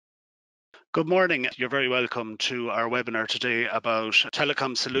Good morning. You're very welcome to our webinar today about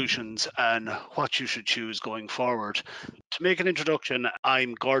telecom solutions and what you should choose going forward. To make an introduction,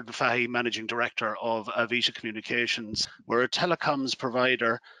 I'm Gordon Fahy, Managing Director of Avita Communications. We're a telecoms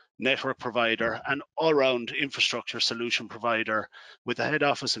provider, network provider, and all-round infrastructure solution provider with a head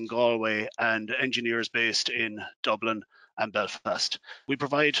office in Galway and engineers based in Dublin and Belfast. We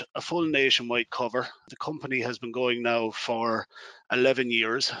provide a full nationwide cover. The company has been going now for 11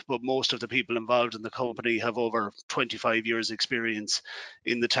 years, but most of the people involved in the company have over 25 years experience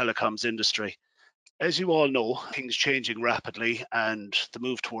in the telecoms industry. As you all know, things changing rapidly and the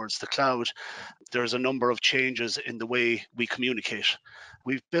move towards the cloud, there's a number of changes in the way we communicate.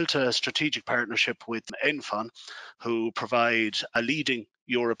 We've built a strategic partnership with NFON, who provide a leading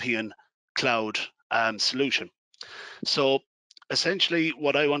European cloud solution. So essentially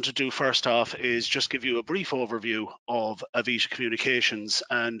what I want to do first off is just give you a brief overview of Avita Communications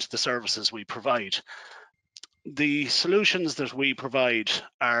and the services we provide. The solutions that we provide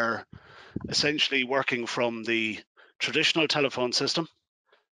are essentially working from the traditional telephone system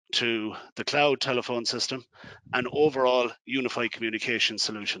to the cloud telephone system and overall unified communication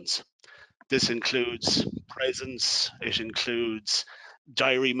solutions. This includes presence, it includes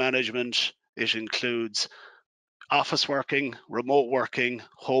diary management, it includes office working, remote working,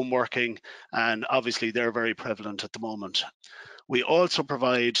 home working, and obviously they're very prevalent at the moment. We also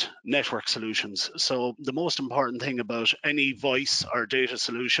provide network solutions. So the most important thing about any voice or data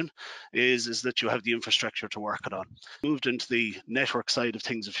solution is that you have the infrastructure to work it on. Moved into the network side of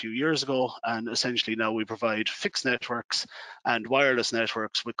things a few years ago, and essentially now we provide fixed networks and wireless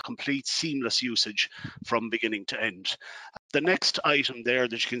networks with complete seamless usage from beginning to end. The next item there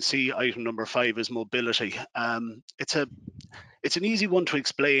that you can see, item number 5, is mobility. It's an easy one to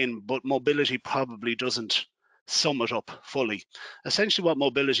explain, but mobility probably doesn't sum it up fully. Essentially what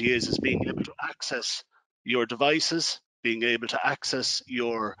mobility is being able to access your devices, being able to access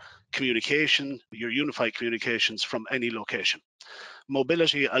your communication, your unified communications from any location.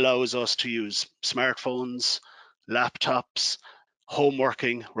 Mobility allows us to use smartphones, laptops, home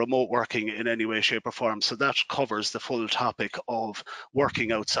working, remote working in any way, shape or form. So that covers the full topic of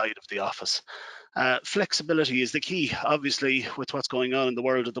working outside of the office. Flexibility is the key. Obviously, with what's going on in the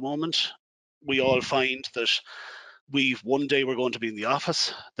world at the moment, we all find that one day we're going to be in the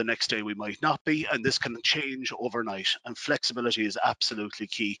office, the next day we might not be, and this can change overnight. And flexibility is absolutely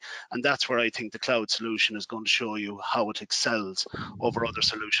key. And that's where I think the cloud solution is going to show you how it excels over other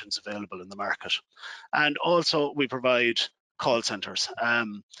solutions available in the market. And also we provide call centers.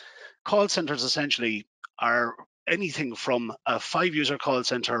 Call centers essentially are anything from a 5-user call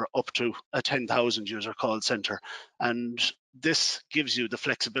center up to a 10,000 user call center. And this gives you the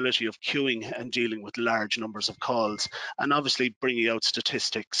flexibility of queuing and dealing with large numbers of calls, and obviously bringing out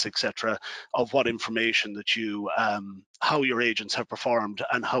statistics, etc., of what information that you, how your agents have performed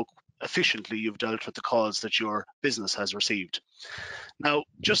and how efficiently you've dealt with the calls that your business has received. Now,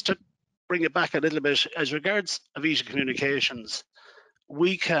 just to bring it back a little bit, as regards Avita Communications,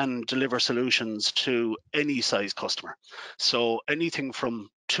 we can deliver solutions to any size customer. So anything from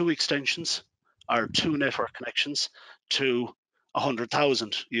 2 extensions or 2 network connections to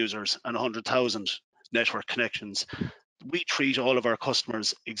 100,000 users and 100,000 network connections. We treat all of our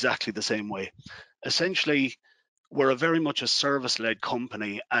customers exactly the same way. Essentially, we're very much a service-led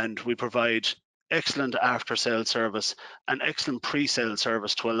company, and we provide excellent after-sale service and excellent pre-sale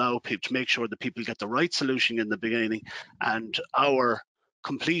service to allow people to make sure that people get the right solution in the beginning. And our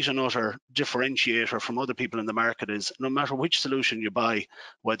complete and utter differentiator from other people in the market is no matter which solution you buy,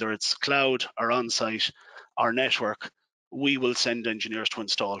 whether it's cloud or on-site or network, we will send engineers to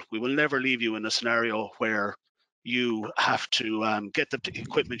install. We will never leave you in a scenario where you have to get the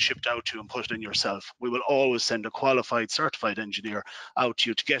equipment shipped out to you and put it in yourself. We will always send a qualified, certified engineer out to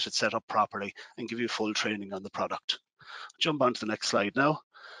you to get it set up properly and give you full training on the product. Jump on to the next slide now.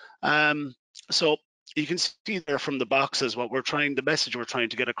 So you can see there from the boxes the message we're trying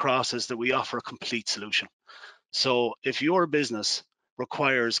to get across is that we offer a complete solution. So if your business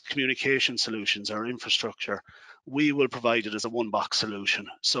requires communication solutions or infrastructure, we will provide it as a one-box solution.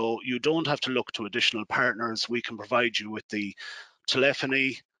 So you don't have to look to additional partners. We can provide you with the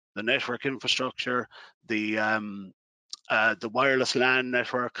telephony, the network infrastructure, the wireless LAN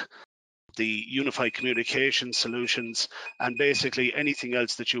network, the unified communication solutions, and basically anything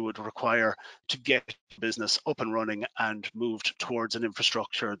else that you would require to get business up and running and moved towards an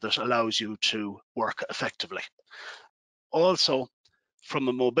infrastructure that allows you to work effectively. Also, from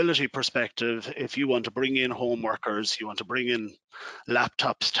a mobility perspective, if you want to bring in home workers, you want to bring in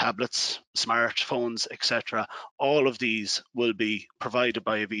laptops, tablets, smartphones, etc., all of these will be provided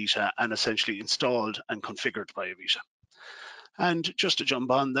by Avita and essentially installed and configured by Avita. And just to jump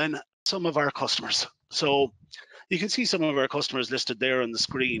on then, some of our customers. So you can see some of our customers listed there on the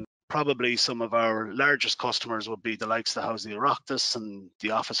screen. Probably some of our largest customers would be the likes of the House of the Oireachtas and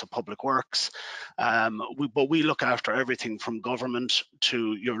the Office of Public Works. But we look after everything from government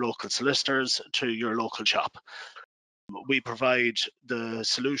to your local solicitors to your local shop. We provide the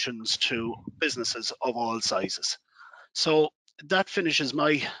solutions to businesses of all sizes. So that finishes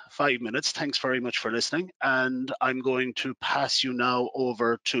my 5 minutes. Thanks very much for listening. And I'm going to pass you now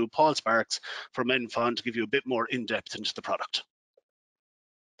over to Paul Sparks from NFON to give you a bit more in-depth into the product.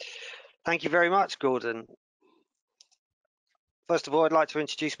 Thank you very much, Gordon. First of all, I'd like to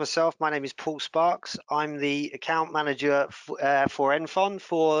introduce myself. My name is Paul Sparks. I'm the account manager for NFON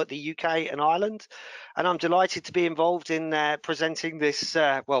for the UK and Ireland, and I'm delighted to be involved in presenting this,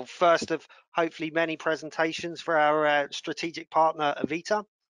 well, first of hopefully many presentations for our strategic partner, Avita.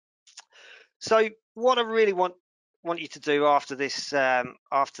 So what I really want you to do after this, bear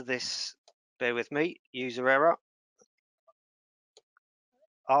with me, user error.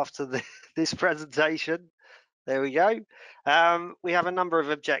 After this presentation, there we go. We have a number of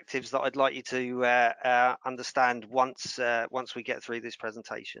objectives that I'd like you to understand once we get through this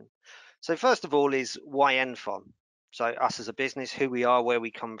presentation. So first of all is why NFON? So us as a business, who we are, where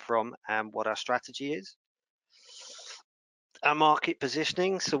we come from, and what our strategy is. Our market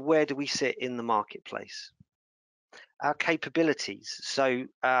positioning, so where do we sit in the marketplace? Our capabilities, so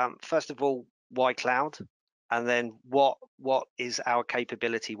first of all, why cloud? And then what is our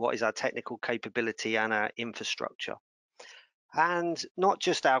capability? What is our technical capability and our infrastructure? And not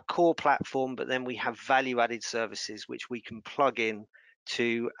just our core platform, but then we have value-added services which we can plug in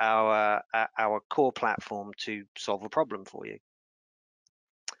to our core platform to solve a problem for you.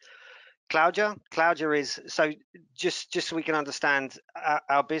 Cloudya is, so just so we can understand,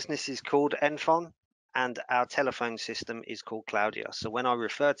 our business is called NFON and our telephone system is called Cloudya. So when I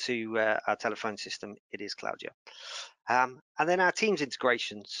refer to our telephone system, it is Cloudya. And then our Teams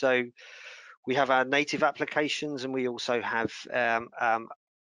integration. So we have our native applications and we also have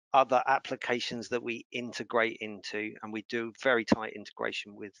other applications that we integrate into, and we do very tight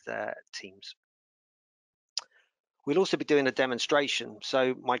integration with Teams. We'll also be doing a demonstration.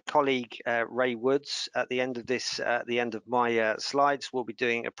 So my colleague Ray Woods, at the end of my slides, will be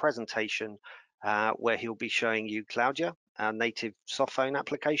doing a presentation where he'll be showing you Cloudya, our native soft phone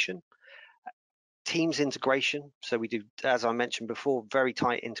application. Teams integration. So we do, as I mentioned before, very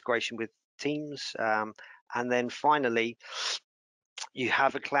tight integration with Teams. And then finally, you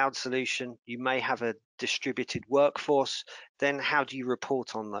have a cloud solution, you may have a distributed workforce, then how do you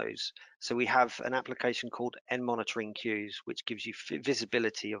report on those? So we have an application called Monitoring Queues, which gives you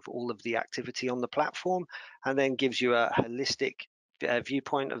visibility of all of the activity on the platform, and then gives you a holistic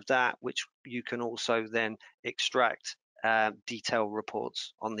viewpoint of that, which you can also then extract detailed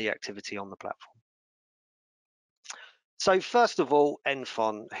reports on the activity on the platform. So first of all,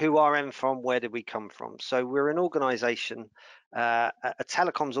 NFON. Who are NFON? Where did we come from? So we're an organization, a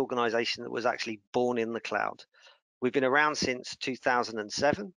telecoms organization that was actually born in the cloud. We've been around since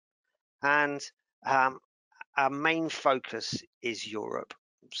 2007, and our main focus is Europe.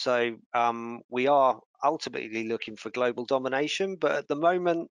 So we are ultimately looking for global domination, but at the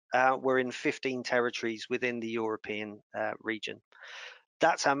moment we're in 15 territories within the European region.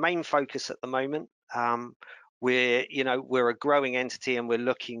 That's our main focus at the moment. We're a growing entity, and we're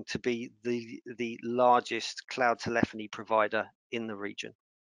looking to be the largest cloud telephony provider in the region.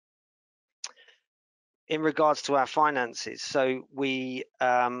 In regards to our finances, so we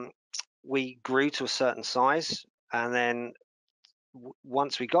grew to a certain size, and then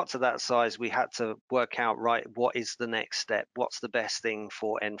once we got to that size, we had to work out, right, what is the next step? What's the best thing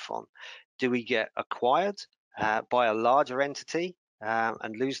for NFON? Do we get acquired by a larger entity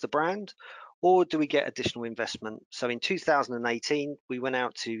and lose the brand? Or do we get additional investment? So in 2018, we went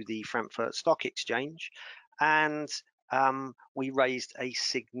out to the Frankfurt Stock Exchange, and we raised a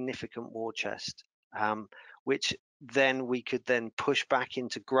significant war chest, which then we could then push back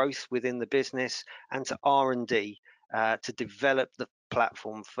into growth within the business and to R&D to develop the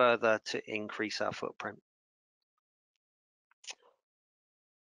platform further to increase our footprint.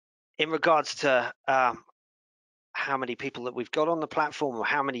 In regards to how many people that we've got on the platform or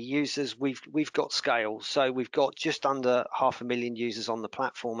how many users, we've got scale. So we've got just under 500,000 users on the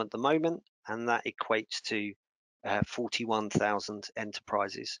platform at the moment, and that equates to 41,000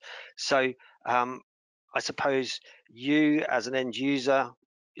 enterprises. So I suppose you as an end user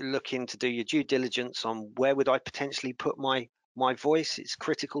looking to do your due diligence on where would I potentially put my voice. It's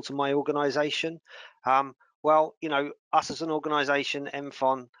critical to my organization. Well, us as an organization,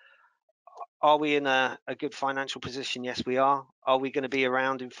 NFON, are we in a good financial position? Yes, we are. Are we going to be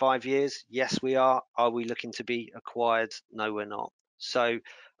around in 5 years? Yes, we are. Are we looking to be acquired? No, we're not. So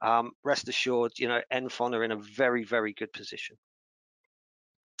rest assured, NFON are in a very, very good position.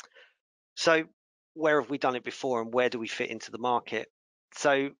 So where have we done it before, and where do we fit into the market?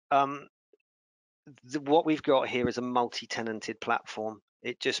 So what we've got here is a multi-tenanted platform.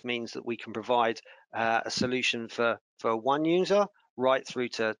 It just means that we can provide a solution for one user right through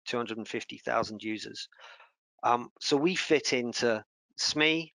to 250,000 users. So we fit into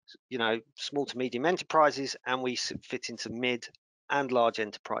SME, small to medium enterprises, and we fit into mid and large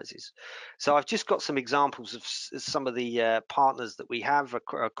enterprises. So I've just got some examples of some of the partners that we have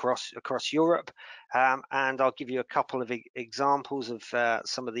across Europe, and I'll give you a couple of examples of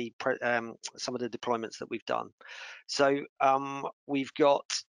some of the deployments that we've done. So we've got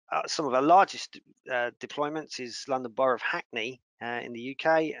some of our largest deployments is London Borough of Hackney in the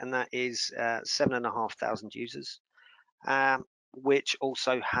UK, and that is 7,500 users. Which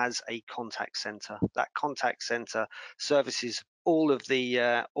also has a contact center. That contact center services all of the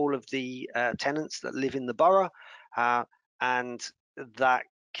tenants that live in the borough, and that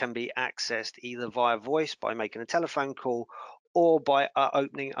can be accessed either via voice by making a telephone call or by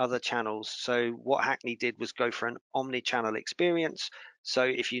opening other channels. So what Hackney did was go for an omni-channel experience. So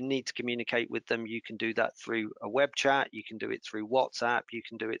if you need to communicate with them, you can do that through a web chat, you can do it through WhatsApp, you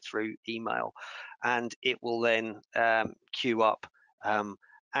can do it through email, and it will then queue up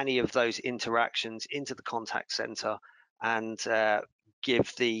any of those interactions into the contact center and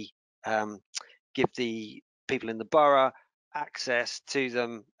give the people in the borough access to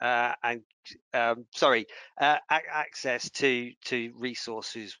them access to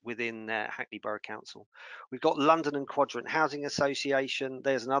resources within Hackney Borough Council. We've got London and Quadrant Housing Association.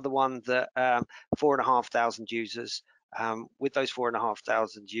 There's another one that 4,500 users. With those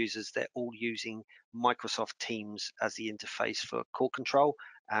 4,500 users, they're all using Microsoft Teams as the interface for call control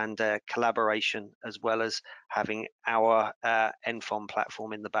and collaboration, as well as having our NFON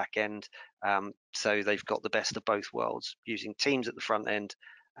platform in the back end. So they've got the best of both worlds, using Teams at the front end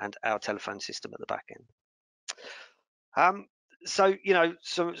and our telephone system at the back end. So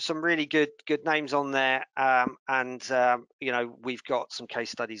some really good names on there, and we've got some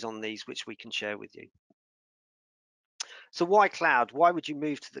case studies on these which we can share with you. So why cloud? Why would you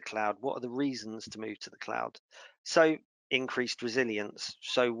move to the cloud? What are the reasons to move to the cloud? So increased resilience.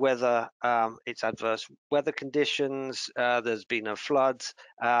 So whether it's adverse weather conditions, there's been a flood,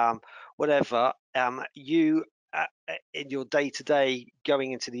 whatever, you in your day-to-day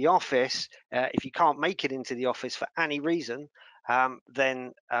going into the office, if you can't make it into the office for any reason,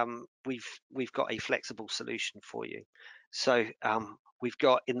 then we've got a flexible solution for you. So we've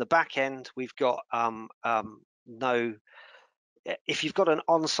got in the back end, we've got if you've got an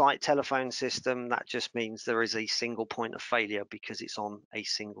on-site telephone system, that just means there is a single point of failure because it's on a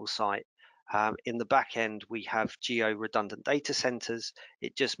single site. In the back end, we have geo-redundant data centers.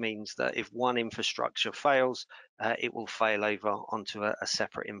 It just means that if one infrastructure fails, it will fail over onto a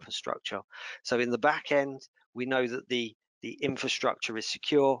separate infrastructure. So in the back end, we know that the infrastructure is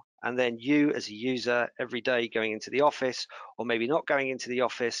secure, and then you as a user every day going into the office, or maybe not going into the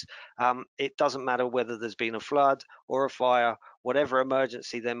office, it doesn't matter whether there's been a flood or a fire, whatever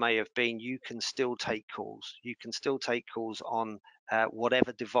emergency there may have been, you can still take calls. You can still take calls on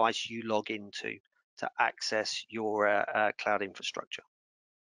whatever device you log into to access your cloud infrastructure.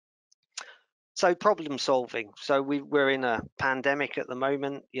 So problem solving. So we're in a pandemic at the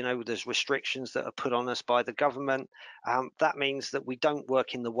moment. There's restrictions that are put on us by the government. That means that we don't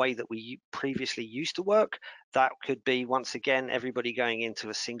work in the way that we previously used to work. That could be, once again, everybody going into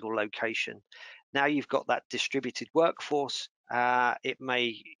a single location. Now you've got that distributed workforce. It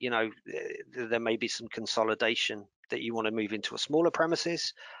may, there may be some consolidation that you want to move into a smaller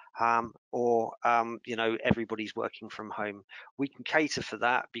premises, or everybody's working from home. We can cater for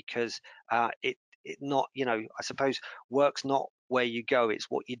that because it not, I suppose work's not where you go, it's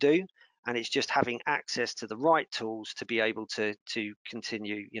what you do, and it's just having access to the right tools to be able to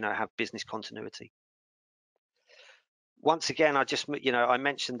continue, have business continuity. Once again, I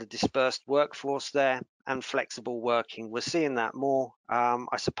mentioned the dispersed workforce there and flexible working. We're seeing that more.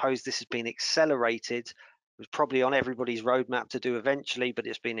 I suppose this has been accelerated. It was probably on everybody's roadmap to do eventually, but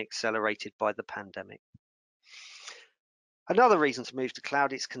it's been accelerated by the pandemic. Another reason to move to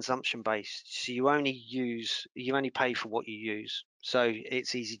cloud, it's consumption based. So you only pay for what you use. So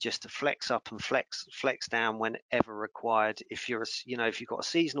it's easy just to flex up and flex down whenever required. If you're if you've got a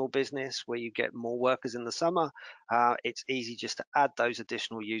seasonal business where you get more workers in the summer, it's easy just to add those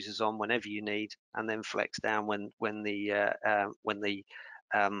additional users on whenever you need, and then flex down when the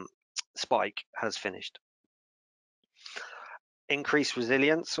spike has finished. Increased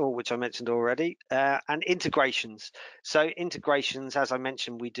resilience, or which I mentioned already, and integrations. So integrations, as I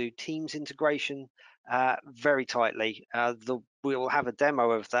mentioned, we do Teams integration very tightly. We will have a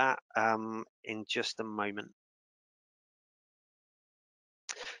demo of that in just a moment.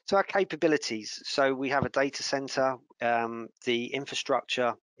 So our capabilities. So we have a data center. The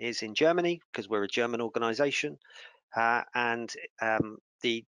infrastructure is in Germany because we're a German organization, and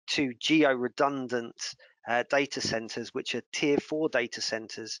the two geo-redundant data centers, which are tier 4 data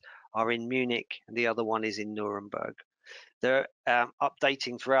centers, are in Munich and the other one is in Nuremberg. They're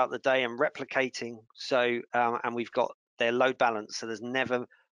updating throughout the day and replicating. So and we've got their load balance, so there's never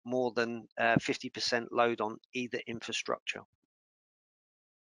more than 50% load on either infrastructure.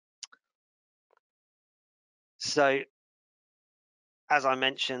 So as I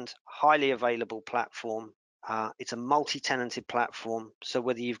mentioned, highly available platform. It's a multi-tenanted platform, so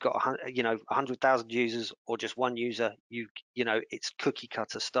whether you've got 100,000 users or just one user, it's cookie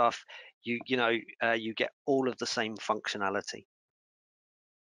cutter stuff. You get all of the same functionality.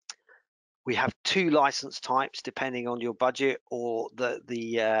 We have 2 license types depending on your budget or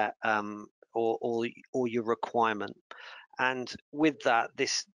or your requirement. And with that,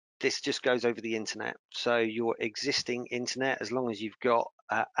 this just goes over the internet. So your existing internet, as long as you've got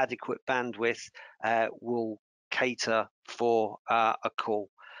adequate bandwidth, will cater for a call.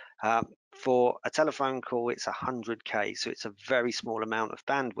 For a telephone call, it's 100K, so it's a very small amount of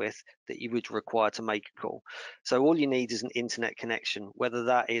bandwidth that you would require to make a call. So all you need is an internet connection, whether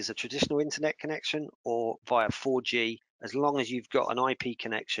that is a traditional internet connection or via 4G. As long as you've got an IP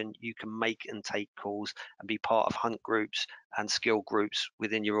connection, you can make and take calls and be part of hunt groups and skill groups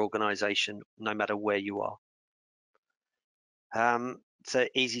within your organization, no matter where you are. So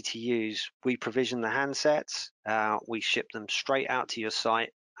easy to use. We provision the handsets, we ship them straight out to your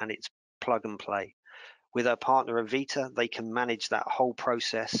site, and it's plug and play. With our partner Avita, they can manage that whole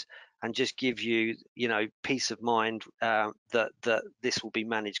process and just give you, peace of mind that this will be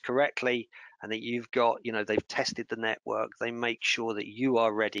managed correctly, and that you've got, they've tested the network. They make sure that you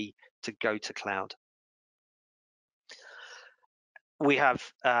are ready to go to cloud. We have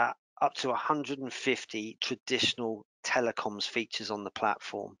up to 150 traditional telecoms features on the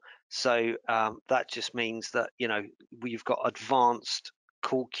platform. So that just means that, we've got advanced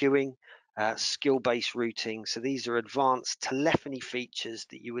call queuing, skill-based routing. So these are advanced telephony features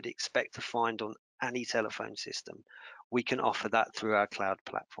that you would expect to find on any telephone system. We can offer that through our cloud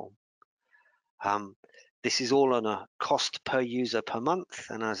platform. This is all on a cost per user per month,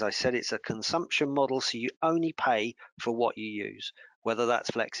 and as I said, it's a consumption model, so you only pay for what you use. Whether that's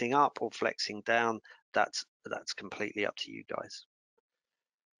flexing up or flexing down, that's completely up to you guys.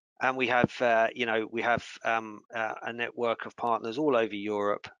 And we have a network of partners all over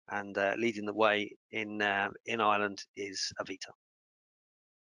Europe, and leading the way in Ireland is Avita.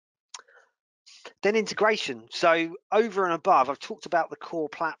 Then integration. So over and above, I've talked about the core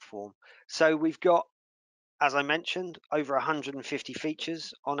platform. So we've got, as I mentioned, over 150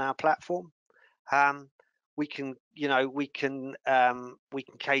 features on our platform. We can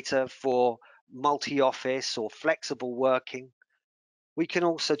cater for multi-office or flexible working. We can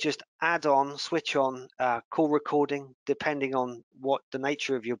also just add on, switch on call recording, depending on what the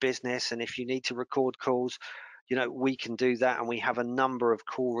nature of your business, and if you need to record calls, we can do that. And we have a number of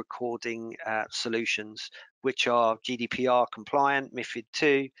call recording solutions, which are GDPR compliant, MiFID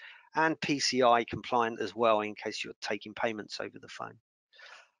II, and PCI compliant as well, in case you're taking payments over the phone.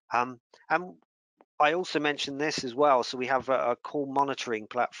 And I also mentioned this as well. So we have a call monitoring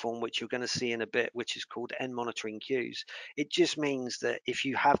platform, which you're going to see in a bit, which is called Monitoring Queues. It just means that if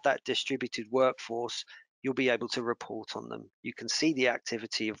you have that distributed workforce, you'll be able to report on them. You can see the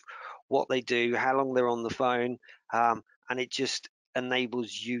activity of what they do, how long they're on the phone, and it just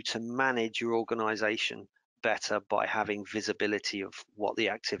enables you to manage your organization better by having visibility of what the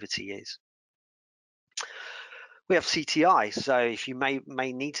activity is. We have CTI, so if you may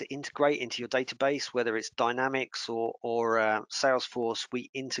need to integrate into your database, whether it's Dynamics or Salesforce, we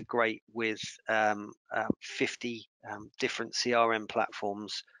integrate with 50 different CRM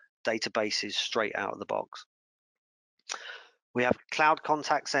platforms, databases straight out of the box. We have Cloud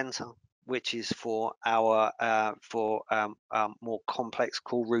Contact Center, which is for our more complex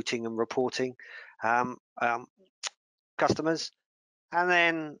call routing and reporting. customers. And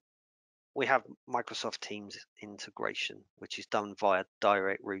then we have Microsoft Teams integration, which is done via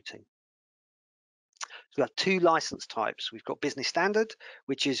direct routing. So we have two license types. We've got business standard,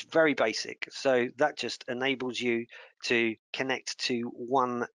 which is very basic. So that just enables you to connect to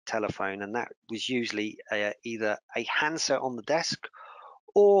one telephone, and that was usually either a handset on the desk,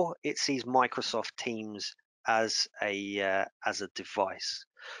 or it sees Microsoft Teams as a device.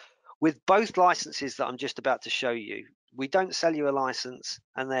 With both licenses that I'm just about to show you, we don't sell you a license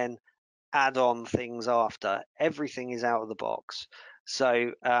and then add on things after. Everything is out of the box.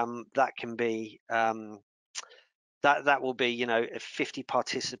 So that can be that will be, you know, a 50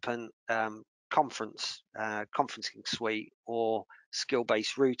 participant conferencing suite or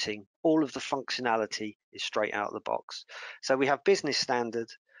skill-based routing. All of the functionality is straight out of the box. So we have business standard,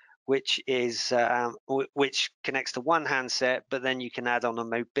 which is which connects to one handset, but then you can add on a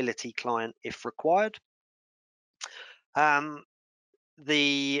mobility client if required.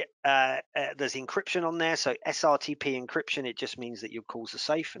 There's encryption on there, so SRTP encryption. It just means that your calls are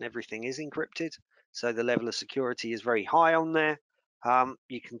safe and everything is encrypted, so the level of security is very high on there.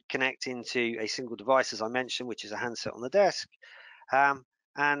 You can connect into a single device, as I mentioned, which is a handset on the desk.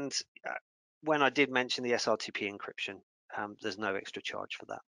 And when I did mention the SRTP encryption, there's no extra charge for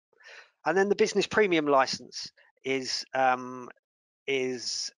that. And then the business premium license is where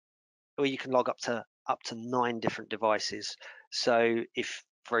you can log up to 9 different devices. So if,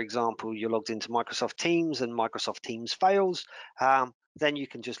 for example, you're logged into Microsoft Teams and Microsoft Teams fails, then you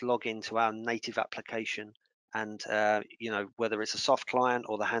can just log into our native application and you know, whether it's a soft client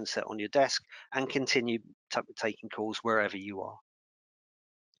or the handset on your desk, and continue taking calls wherever you are.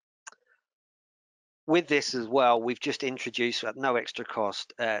 With this as well, we've just introduced at no extra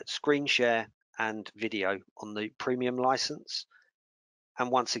cost screen share and video on the premium license. And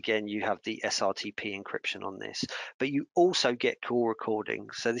once again, you have the SRTP encryption on this, but you also get call recording.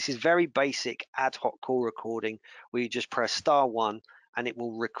 So this is very basic ad hoc call recording where you just press *1 and it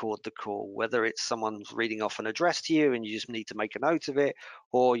will record the call, whether it's someone's reading off an address to you and you just need to make a note of it,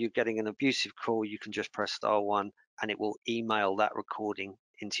 or you're getting an abusive call, you can just press *1 and it will email that recording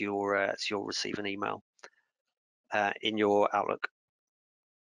into your so you'll receive an email in your Outlook.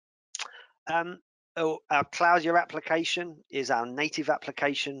 Our Cloudya application is our native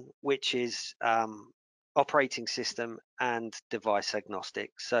application, which is operating system and device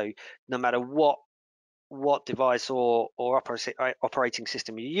agnostic. So no matter what device or operating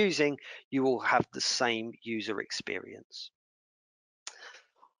system you're using, you will have the same user experience.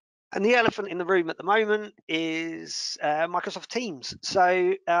 And the elephant in the room at the moment is Microsoft Teams.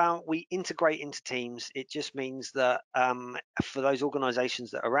 So we integrate into Teams. It just means that for those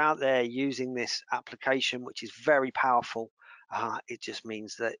organizations that are out there using this application, which is very powerful, it just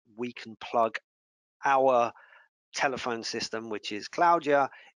means that we can plug our telephone system, which is Cloudya,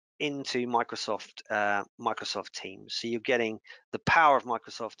 into Microsoft Teams. So you're getting the power of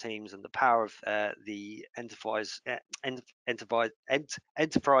Microsoft Teams and the power of the enterprise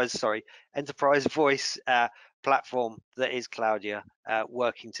voice platform that is Cloudya,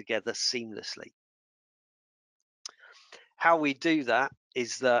 working together seamlessly. How we do that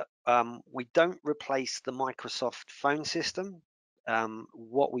is that we don't replace the Microsoft phone system.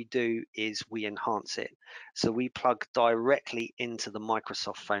 What we do is we enhance it. So we plug directly into the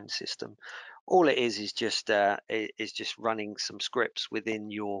Microsoft phone system. All it is just running some scripts within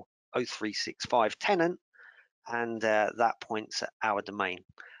your O365 tenant, and that points at our domain,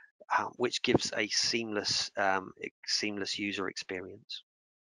 which gives a seamless user experience.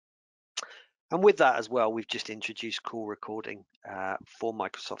 And with that as well, we've just introduced call recording for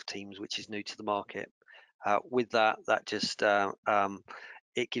Microsoft Teams, which is new to the market. With that just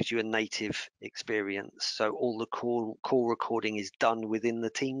it gives you a native experience. So all the call recording is done within the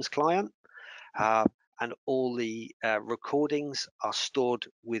Teams client, and all the recordings are stored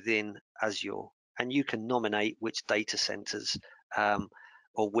within Azure. And you can nominate which data centers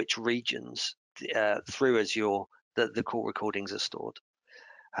or which regions through Azure that the call recordings are stored.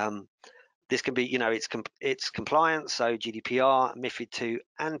 This can be, you know, it's compliant, so GDPR, MiFID II,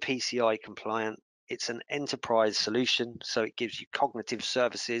 and PCI compliant. It's an enterprise solution, so it gives you cognitive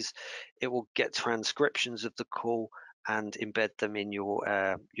services. It will get transcriptions of the call and embed them in your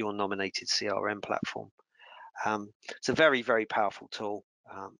nominated CRM platform. It's a very, very powerful tool,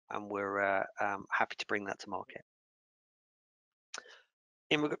 and we're happy to bring that to market.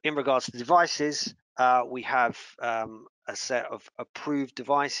 In regards to devices, we have a set of approved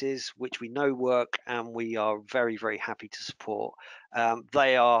devices which we know work, and we are very, very happy to support.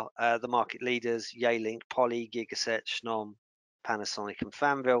 They are the market leaders: Yealink, Poly, Gigaset, Schnom, Panasonic, and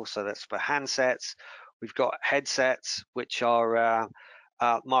Fanvil. So that's for handsets. We've got headsets, which are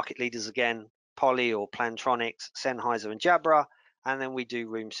market leaders again, Poly or Plantronics, Sennheiser and Jabra, and then we do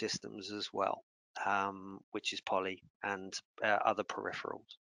room systems as well, which is Poly and other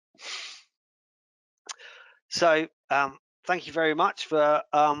peripherals. So thank you very much for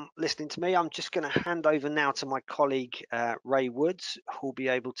listening to me. I'm just going to hand over now to my colleague Ray Woods, who will be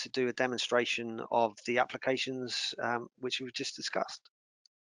able to do a demonstration of the applications which we've just discussed.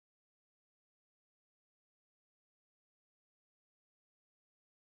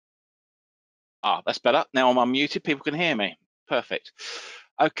 Ah, that's better. Now I'm unmuted. People can hear me. Perfect.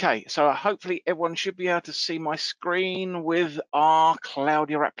 Okay, so hopefully everyone should be able to see my screen with our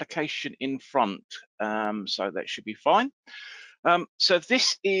Cloudya application in front. So that should be fine. So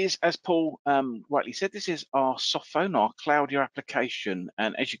this is, as Paul rightly said, this is our soft phone, our Cloudya application.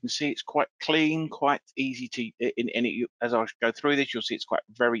 And as you can see, it's quite clean, quite easy to, as I go through this, you'll see it's quite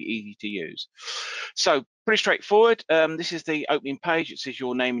very easy to use. So pretty straightforward. This is the opening page. It says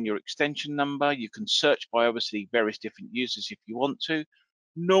your name and your extension number. You can search by obviously various different users if you want to.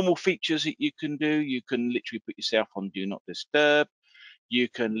 Normal features that you can do, you can literally put yourself on Do Not Disturb. You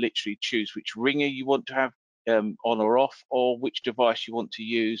can literally choose which ringer you want to have on or off, or which device you want to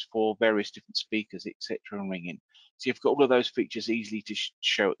use for various different speakers, etc. and ringing. So you've got all of those features easily to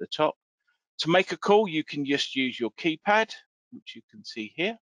show at the top. To make a call, you can just use your keypad, which you can see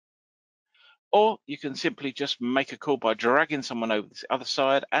here, or you can simply just make a call by dragging someone over to the other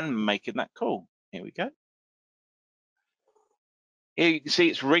side and making that call. Here we go. Here you can see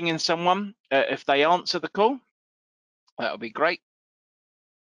it's ringing someone. If they answer the call, that'll be great.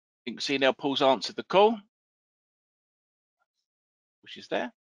 You can see now Paul's answered the call, which is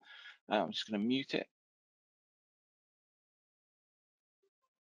there. I'm just going to mute it.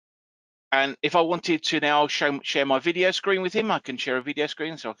 And if I wanted to now share my video screen with him, I can share a video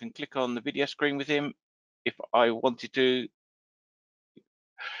screen. So I can click on the video screen with him if I wanted to,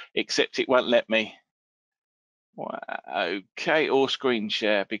 except it won't let me. Okay, or screen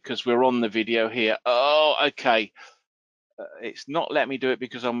share because we're on the video here. Oh, okay. It's not letting me do it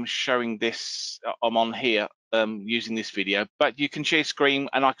because I'm showing this, I'm on here using this video, but you can share screen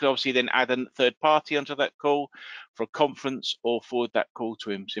and I could obviously then add a third party onto that call for a conference or forward that call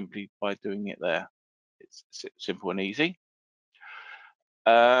to him simply by doing it there. It's simple and easy.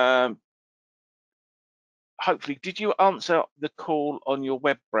 Hopefully, did you answer the call on your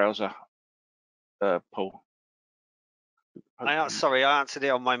web browser, Paul? Sorry, I answered it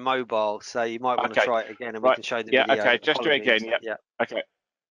on my mobile, so you might want to try it again and we can show the video. Okay, just do it again. Yeah. Okay.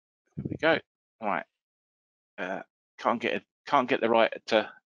 There we go. All right. Can't get the right to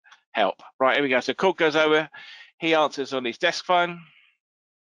help. Right, here we go. So call goes over. He answers on his desk phone.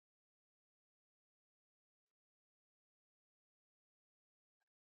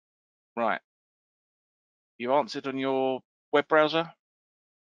 Right. You answered on your web browser.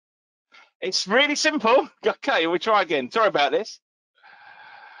 It's really simple. Okay, we'll try again. Sorry about this.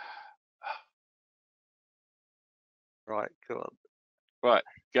 Right, go on. Right,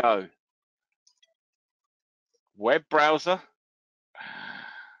 go. Web browser.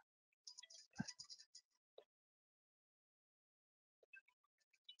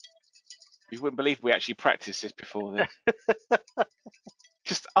 You wouldn't believe we actually practiced this before this.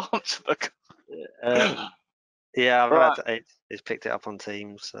 Just answer the call. Yeah, I've right. had it's picked it up on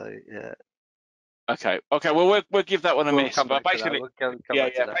Teams, so yeah. Okay. Well, we'll give that one a miss. But basically,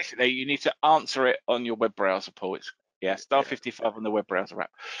 basically, you need to answer it on your web browser, Paul. It's star 55 on the web browser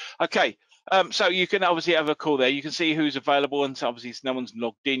app. Okay. So you can obviously have a call there. You can see who's available, and so obviously no one's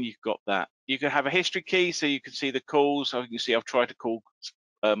logged in. You've got that. You can have a history key, so you can see the calls. So you can see I've tried to call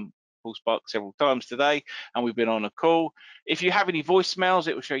Paul Spark several times today, and we've been on a call. If you have any voicemails,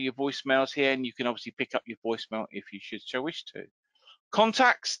 it will show you voicemails here, and you can obviously pick up your voicemail if you should so wish to.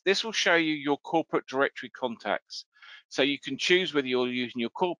 Contacts, this will show you your corporate directory contacts. So you can choose whether you're using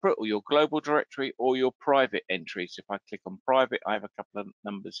your corporate or your global directory or your private entries. If I click on private, I have a couple of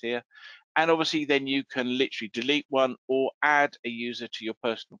numbers here. And obviously then you can literally delete one or add a user to your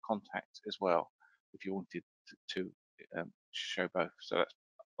personal contacts as well, if you wanted to show both. So that's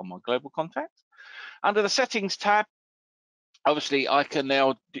on my global contacts. Under the settings tab, obviously I can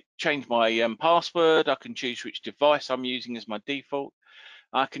now change my password. I can choose which device I'm using as my default.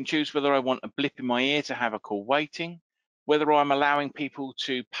 I can choose whether I want a blip in my ear to have a call waiting, whether I'm allowing people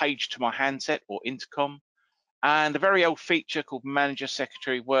to page to my handset or intercom, and a very old feature called manager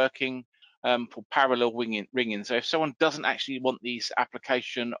secretary working for parallel ringing. So if someone doesn't actually want this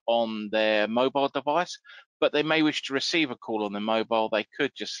application on their mobile device, but they may wish to receive a call on their mobile, they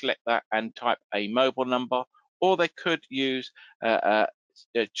could just select that and type a mobile number, or they could use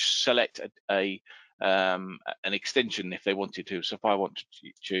select a an extension if they wanted to. So if I wanted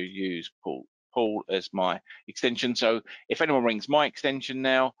to use Paul as my extension, so if anyone rings my extension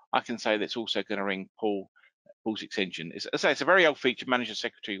now, I can say that's also going to ring Paul's extension. As I say, it's a very old feature, manager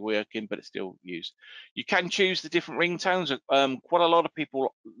secretary working, but it's still used. You can choose the different ringtones. Quite a lot of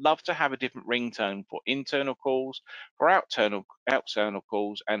people love to have a different ringtone for internal calls, for external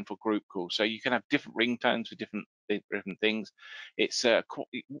calls, and for group calls. So you can have different ringtones for different things. It's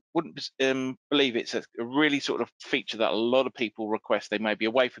you wouldn't believe it's a really sort of feature that a lot of people request. They may be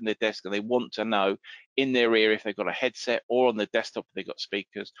away from their desk and they want to know in their ear if they've got a headset, or on the desktop if they've got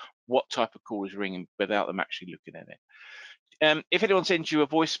speakers, what type of call is ringing without them actually looking at it. If anyone sends you a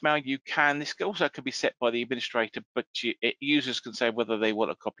voicemail, you can. This also can be set by the administrator, but users can say whether they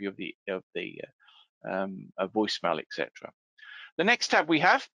want a copy of the voicemail, etc. The next tab we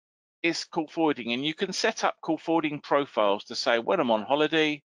have is call forwarding, and you can set up call forwarding profiles to say when I'm on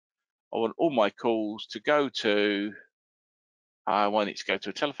holiday, I want all my calls to go to, I want it to go to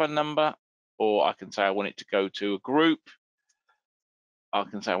a telephone number, or I can say I want it to go to a group. I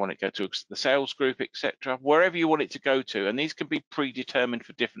can say I want it to go to the sales group, etc. Wherever you want it to go to, and these can be predetermined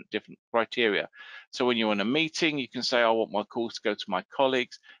for different criteria. So when you're in a meeting, you can say I want my calls to go to my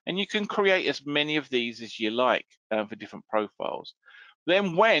colleagues, and you can create as many of these as you like for different profiles.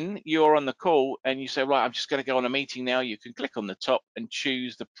 Then when you're on the call and you say, right, I'm just going to go on a meeting now, you can click on the top and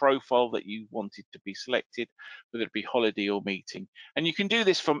choose the profile that you wanted to be selected, whether it be holiday or meeting. And you can do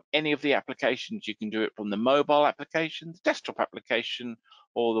this from any of the applications. You can do it from the mobile application, the desktop application,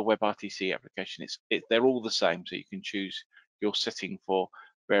 or the WebRTC application. They're all the same, so you can choose your setting for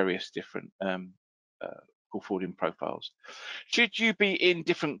various different call forwarding profiles. Should you be in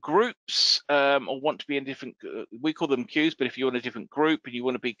different groups or want to be in different, we call them queues, but if you're in a different group and you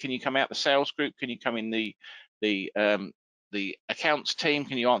want to be, can you come out the sales group? Can you come in the accounts team?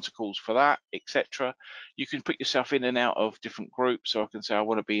 Can you answer calls for that, etc.? You can put yourself in and out of different groups. So I can say I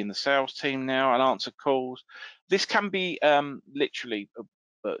want to be in the sales team now and answer calls. This can be literally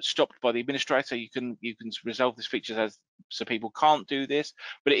stopped by the administrator. You can resolve this feature as so people can't do this,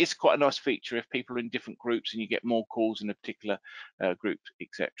 but it is quite a nice feature if people are in different groups and you get more calls in a particular group,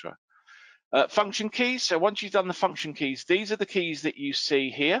 etc. Function keys. So once you've done the function keys, these are the keys that you see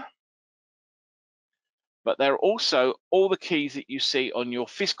here, but they're also all the keys that you see on your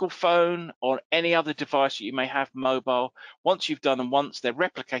physical phone or any other device that you may have mobile. Once you've done them once, they're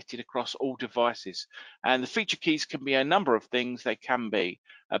replicated across all devices. And the feature keys can be a number of things. They can be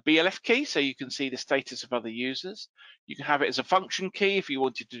a BLF key, so you can see the status of other users. You can have it as a function key if you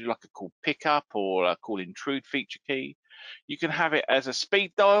wanted to do like a call pickup or a call intrude feature key. You can have it as a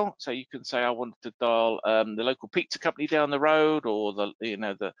speed dial, so you can say I want to dial the local pizza company down the road, or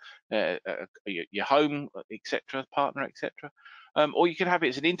your home, etc., partner, etc. Or you can have it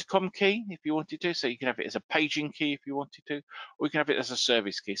as an intercom key if you wanted to. So you can have it as a paging key if you wanted to, or you can have it as a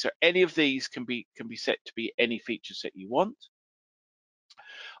service key. So any of these can be set to be any feature set you want.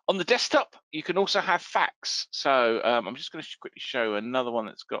 On the desktop, you can also have fax. So I'm just going to quickly show another one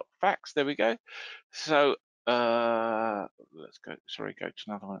that's got fax. There we go. So let's go to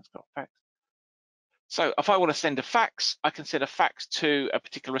another one that's got fax. So if I want to send a fax, I can send a fax to a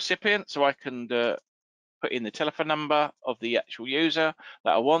particular recipient. So I can put in the telephone number of the actual user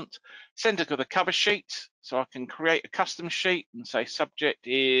that I want, send it to the cover sheet. So I can create a custom sheet and say subject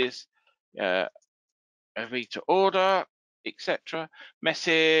is Avita order, etc.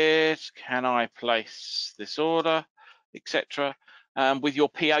 Message, can I place this order, etc. With your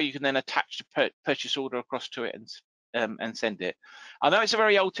PO, you can then attach the purchase order across to it and send it. I know it's a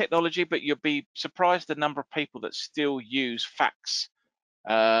very old technology, but you'll be surprised the number of people that still use fax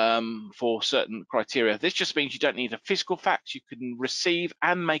for certain criteria. This just means you don't need a physical fax. You can receive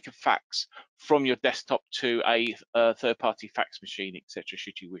and make a fax from your desktop to a third-party fax machine, etc.,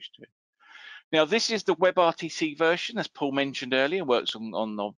 should you wish to. Now, this is the WebRTC version, as Paul mentioned earlier, works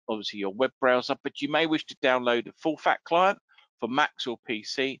on obviously your web browser, but you may wish to download a full FAT client for Macs or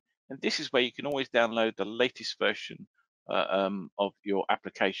PC, and this is where you can always download the latest version of your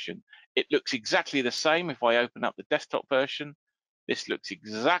application. It looks exactly the same. If I open up the desktop version, this looks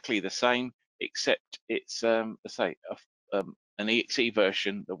exactly the same, except it's an EXE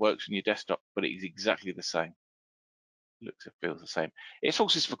version that works on your desktop, but it is exactly the same. Looks and feels the same. It's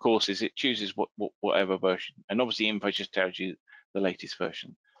horses for courses. It chooses whatever version, and obviously info just tells you the latest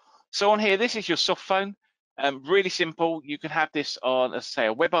version. So on here, this is your soft phone. Really simple. You can have this on, as I say,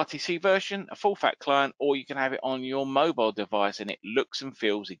 a WebRTC version, a full fat client, or you can have it on your mobile device, and it looks and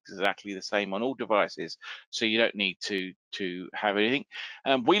feels exactly the same on all devices. So you don't need to have anything.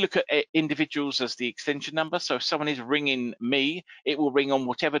 We look at individuals as the extension number. So if someone is ringing me, it will ring on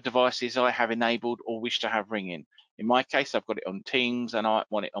whatever devices I have enabled or wish to have ringing. In my case, I've got it on Teams, and I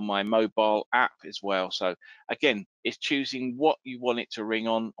want it on my mobile app as well. So again, it's choosing what you want it to ring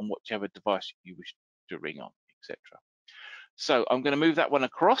on whichever device you wish to ring on, etc. So I'm going to move that one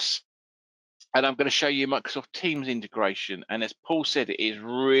across, and I'm going to show you Microsoft Teams integration. And as Paul said, it is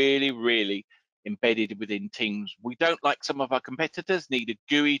really embedded within Teams. We don't, like some of our competitors, need a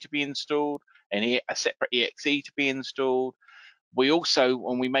GUI to be installed and a separate EXE to be installed. We also,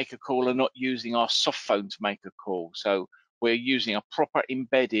 when we make a call, are not using our soft phone to make a call. So we're using a proper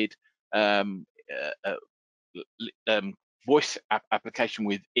embedded voice application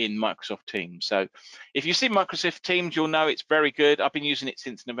within Microsoft Teams. So if you see Microsoft Teams, you'll know it's very good. I've been using it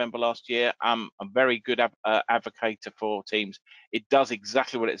since November last year. I'm a very good advocate for Teams. It does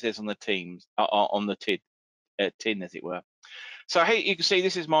exactly what it says on the Teams, on the tin, as it were. So here you can see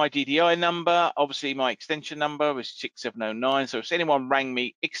this is my DDI number. Obviously my extension number was 6709. So if anyone rang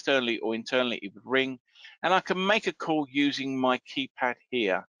me externally or internally, it would ring. And I can make a call using my keypad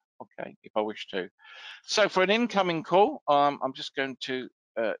here, okay, if I wish to. So for an incoming call, I'm just going to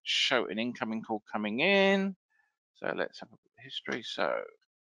show an incoming call coming in. So let's have a look at the history. So,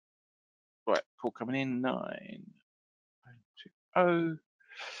 right, call coming in, 920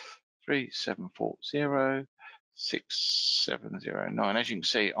 3740 6709. As you can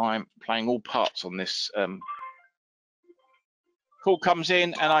see, I'm playing all parts on this. Call comes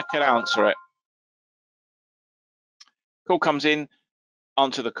in and I can answer it. Call comes in,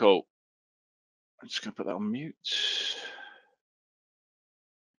 answer the call. I'm just going to put that on mute.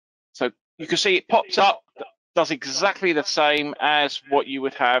 So you can see it pops up, does exactly the same as what you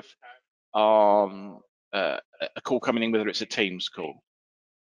would have on a call coming in, whether it's a Teams call.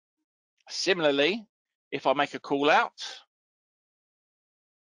 Similarly, if I make a call out,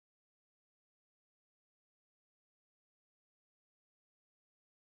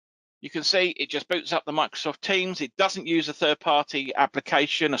 you can see it just boots up the Microsoft Teams. It doesn't use a third-party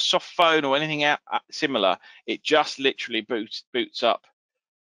application, a soft phone or anything similar. It just literally boots up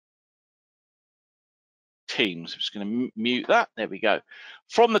Teams. I'm just going to mute that. There we go.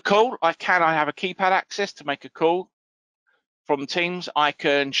 From the call, I have a keypad access to make a call. From Teams, I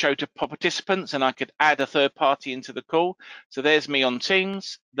can show to participants, and I could add a third party into the call. So there's me on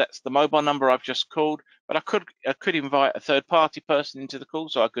Teams. That's the mobile number I've just called. But I could invite a third party person into the call.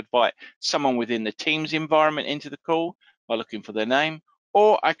 So I could invite someone within the Teams environment into the call by looking for their name,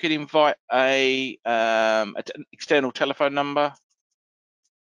 or I could invite an external telephone number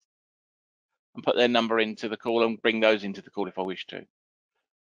and put their number into the call and bring those into the call if I wish to.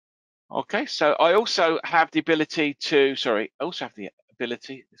 Okay, so I also have the ability to, let's get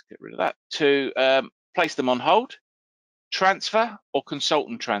rid of that, to place them on hold, transfer, or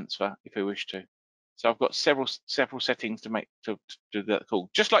consultant transfer if I wish to. So I've got several settings to make to do that call,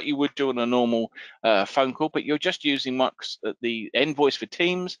 just like you would do on a normal phone call, but you're just using the Envoice for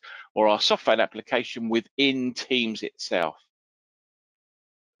Teams or our soft phone application within Teams itself.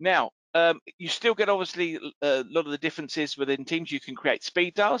 Now, you still get obviously a lot of the differences within Teams. You can create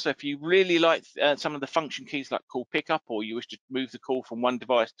speed dials. So if you really like some of the function keys like call pickup, or you wish to move the call from one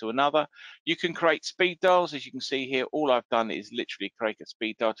device to another, you can create speed dials. As you can see here, all I've done is literally create a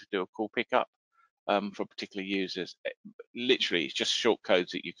speed dial to do a call pickup for particular users. Literally, it's just short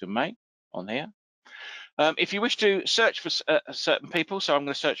codes that you can make on here. If you wish to search for certain people, so I'm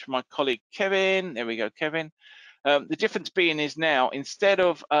going to search for my colleague Kevin. There we go, Kevin. The difference being is now, instead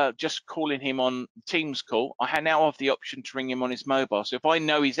of just calling him on Teams call, I now have the option to ring him on his mobile. So if I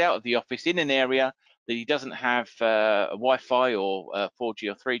know he's out of the office in an area that he doesn't have Wi-Fi or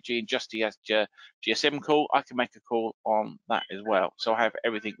 4G or 3G, and just he has GSM call, I can make a call on that as well. So I have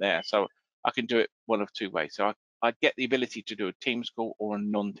everything there. So I can do it one of two ways. So I get the ability to do a Teams call or a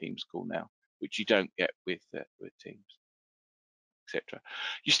non-Teams call now, which you don't get with Teams, etc.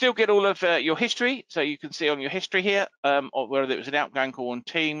 You still get all of your history, so you can see on your history here, or whether it was an outgoing call on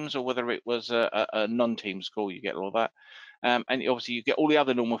Teams or whether it was a non-Teams call, you get all that. And obviously you get all the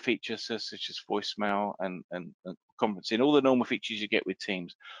other normal features such as voicemail and conferencing, all the normal features you get with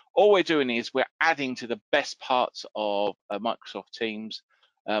Teams. All we're doing is we're adding to the best parts of Microsoft Teams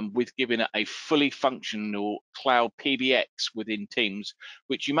with giving it a fully functional cloud PBX within Teams,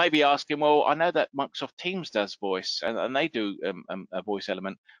 which you may be asking, well, I know that Microsoft Teams does voice and they do a voice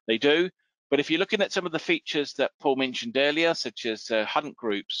element. They do, But if you're looking at some of the features that Paul mentioned earlier, such as hunt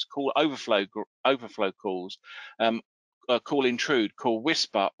groups, call overflow calls, call intrude, call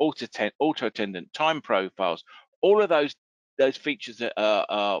whisper, auto attendant, time profiles, all of those features that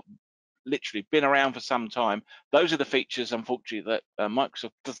are literally been around for some time, those are the features, unfortunately, that Microsoft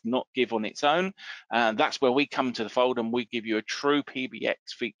does not give on its own. And that's where we come to the fold, and we give you a true PBX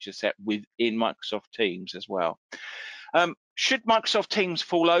feature set within Microsoft Teams as well. Should Microsoft Teams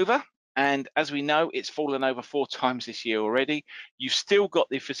fall over, and as we know, it's fallen over 4 times this year already, you've still got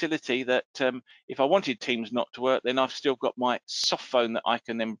the facility that if I wanted Teams not to work, then I've still got my soft phone that I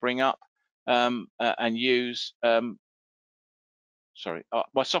can then bring up and use. My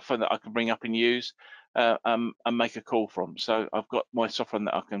soft phone that I can bring up and use and make a call from. So I've got my soft phone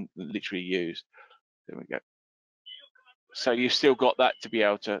that I can literally use. There we go. So you've still got that to be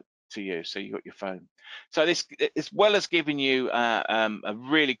able to use. So you've got your phone. So this, as well as giving you a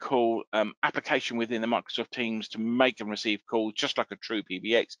really cool application within the Microsoft Teams to make and receive calls, just like a true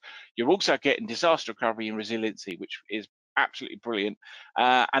PBX, you're also getting disaster recovery and resiliency, which is absolutely brilliant,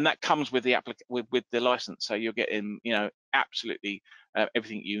 and that comes with the with the license. So you're getting, you know, absolutely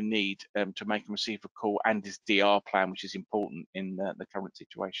everything you need to make and receive a call, and this DR plan, which is important in the current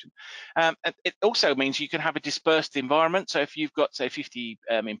situation. It also means you can have a dispersed environment. So if you've got, say, 50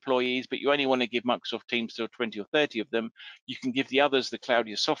 employees, but you only want to give Microsoft Teams to 20 or 30 of them, you can give the others the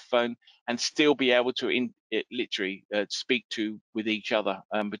Cloudya soft phone and still be able to literally speak with each other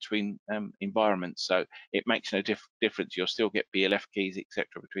between environments. So it makes no difference. You'll still get BLF keys,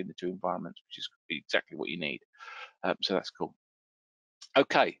 etc., between the 2 environments, which is exactly what you need. So that's cool.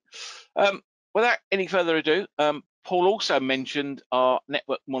 Okay, without any further ado, Paul also mentioned our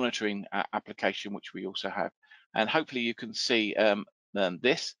network monitoring application, which we also have, and hopefully you can see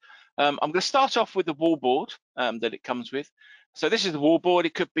this. I'm going to start off with the wallboard that it comes with. So this is the wallboard.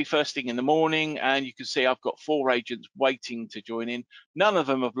 It could be first thing in the morning, and you can see I've got 4 agents waiting to join in. None of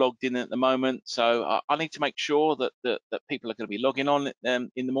them have logged in at the moment, so I need to make sure that people are going to be logging on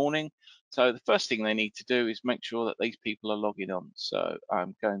in the morning. So the first thing they need to do is make sure that these people are logging on. So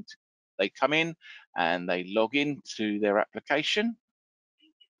I'm going to, they come in and they log in to their application.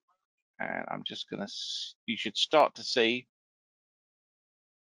 And I'm just going to, you should start to see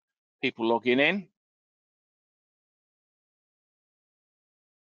people logging in.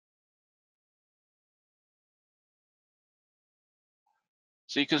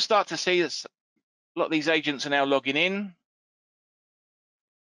 So you can start to see that a lot of these agents are now logging in,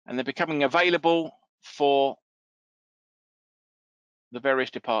 and they're becoming available for the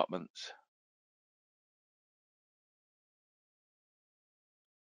various departments.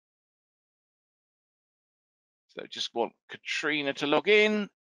 So just want Katrina to log in.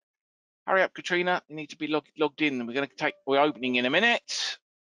 Hurry up, Katrina, you need to be logged in. We're opening in a minute.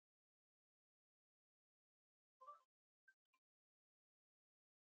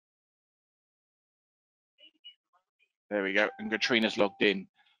 There we go, and Katrina's logged in.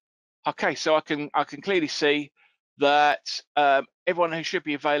 Okay, so I can clearly see that everyone who should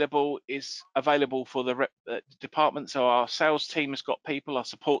be available is available for the department. So our sales team has got people, our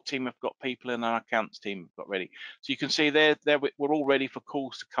support team have got people, and our accounts team have got ready. So you can see there we're all ready for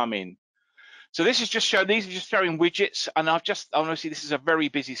calls to come in. So this is just showing, these are just showing widgets, and obviously this is a very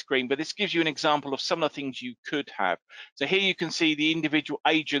busy screen, but this gives you an example of some of the things you could have. So here you can see the individual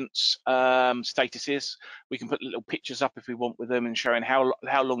agents' statuses. We can put little pictures up if we want with them and showing how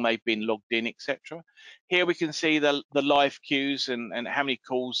long they've been logged in, etc. Here we can see the live queues and how many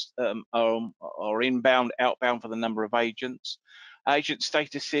calls are inbound, outbound for the number of agents, agent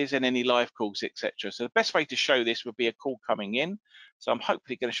statuses, and any live calls, etc. So the best way to show this would be a call coming in. So I'm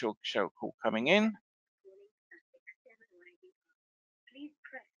hopefully going to show a call coming in.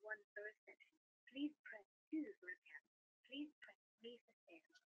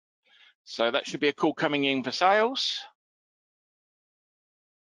 So that should be a call coming in for sales.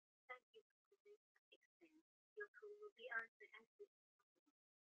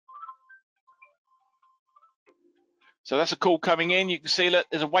 So that's a call coming in. You can see that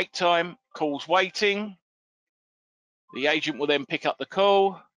there's a wait time, call's waiting. The agent will then pick up the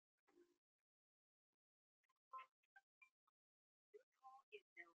call.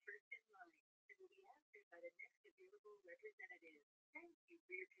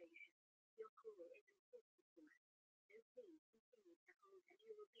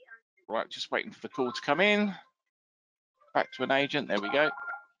 Right, just waiting for the call to come in. Back to an agent, there we go.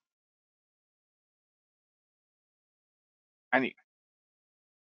 And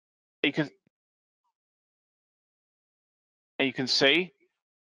you can see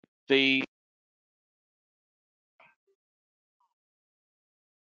the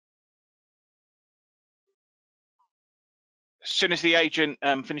soon as the agent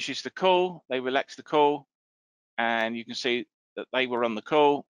finishes the call, they relax the call, and you can see that they were on the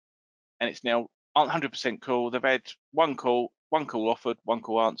call, and it's now 100% call. They've had one call offered, one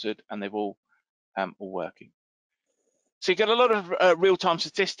call answered, and they've all working. So you get a lot of real-time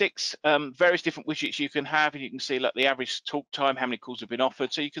statistics, various different widgets you can have, and you can see like the average talk time, how many calls have been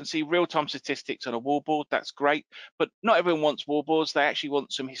offered. So you can see real-time statistics on a wallboard. That's great, but not everyone wants wallboards. They actually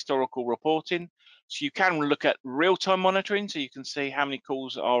want some historical reporting. So you can look at real-time monitoring, so you can see how many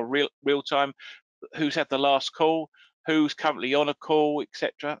calls are real-time, who's had the last call, who's currently on a call,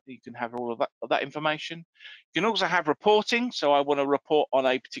 etc. You can have all of that information. You can also have reporting. So I want to report on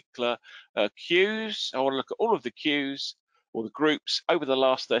a particular queues. I want to look at all of the queues or the groups over the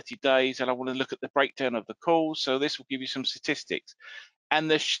last 30 days, and I want to look at the breakdown of the calls. So this will give you some statistics.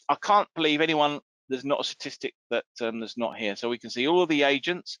 And I can't believe there's not a statistic that that's not here. So we can see all of the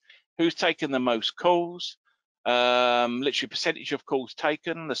agents, who's taken the most calls, literally percentage of calls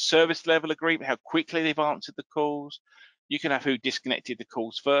taken, the service level agreement, how quickly they've answered the calls. You can have who disconnected the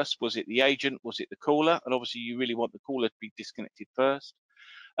calls first. Was it the agent? Was it the caller? And obviously you really want the caller to be disconnected first.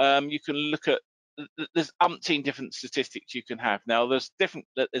 You can look at, there's umpteen different statistics you can have. Now there's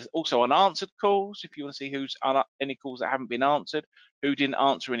also unanswered calls, if you want to see who's any calls that haven't been answered, who didn't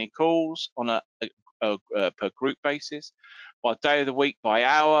answer any calls on a per group basis, by day of the week, by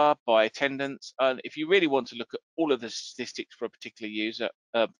hour, by attendance. And if you really want to look at all of the statistics for a particular user,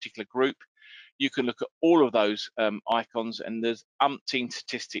 a particular group, you can look at all of those icons, and there's umpteen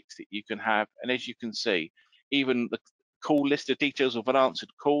statistics that you can have. And as you can see, even the call list of details of unanswered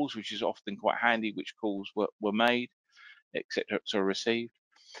calls, which is often quite handy, which calls were made, etc., so received.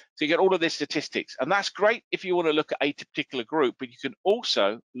 So you get all of these statistics, and that's great if you want to look at a particular group, but you can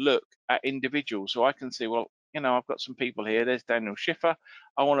also look at individuals. So I can see, well, you know, I've got some people here. There's Daniel Schiffer.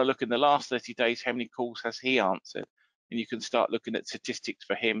 I want to look in the last 30 days, how many calls has he answered? And you can start looking at statistics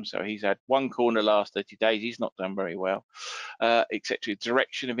for him. So he's had one call in the last 30 days. He's not done very well, etc.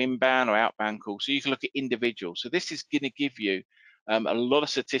 Direction of inbound or outbound calls. So you can look at individuals. So this is going to give you a lot of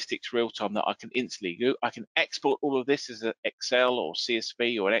statistics real time that I can instantly do. I can export all of this as an Excel or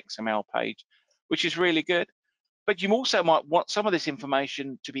CSV or an XML page, which is really good. But you also might want some of this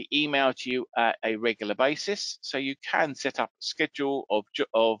information to be emailed to you at a regular basis. So you can set up a schedule of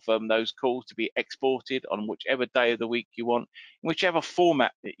those calls to be exported on whichever day of the week you want, in whichever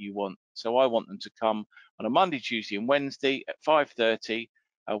format that you want. So I want them to come on a Monday, Tuesday, and Wednesday at 5:30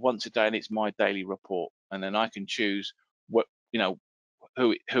 once a day, and it's my daily report. And then I can choose what, you know,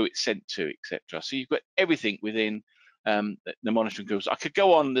 who it's sent to, etc. So you've got everything within the monitoring tools. I could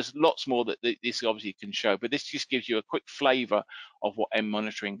go on, there's lots more that this obviously can show, but this just gives you a quick flavor of what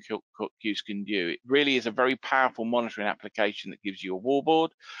monitoring queues can do. It really is a very powerful monitoring application that gives you a wallboard,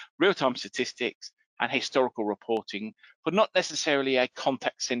 real-time statistics, and historical reporting, but not necessarily a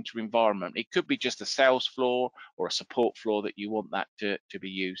contact center environment. It could be just a sales floor or a support floor that you want that to be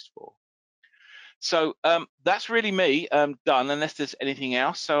used for. So that's really me done, unless there's anything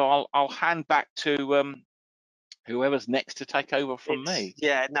else. So I'll hand back to whoever's next to take over from me.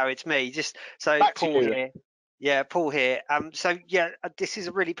 Yeah, no, it's me. Just so back Paul here. Yeah, Paul here. So yeah, this is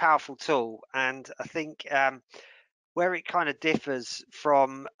a really powerful tool, and I think where it kind of differs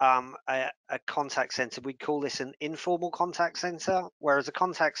from a contact center, we call this an informal contact center, whereas a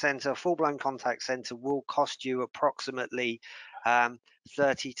contact center, full-blown contact center, will cost you approximately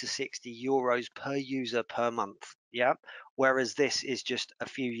 30 to 60 euros per user per month. Yeah, whereas this is just a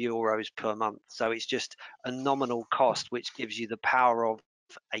few euros per month, so it's just a nominal cost, which gives you the power of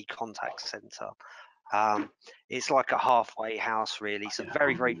a contact center. It's like a halfway house, really. It's a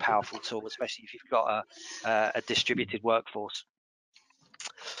very, very powerful tool, especially if you've got a distributed workforce.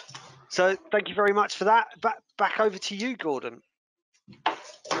 So thank you very much for that. Back over to you, Gordon.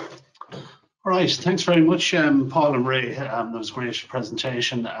 All right, thanks very much, Paul and Ray. That was a great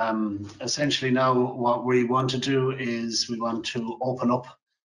presentation. Essentially now what we want to do is we want to open up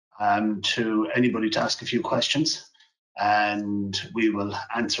to anybody to ask a few questions, and we will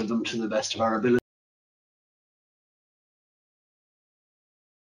answer them to the best of our ability.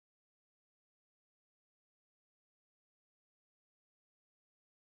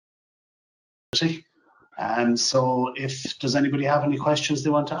 So does anybody have any questions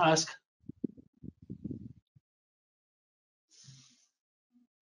they want to ask?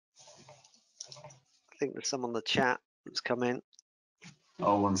 I think there's some on the chat that's come in.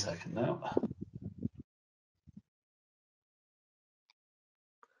 Oh, 1 second now.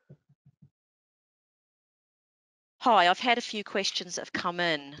 Hi, I've had a few questions that have come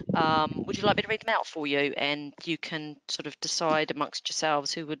in. Would you like me to read them out for you, and you can sort of decide amongst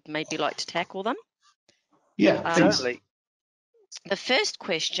yourselves who would maybe like to tackle them? Yeah, certainly. The first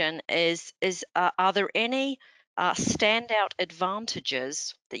question is are there any standout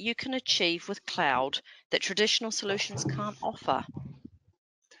advantages that you can achieve with cloud that traditional solutions can't offer?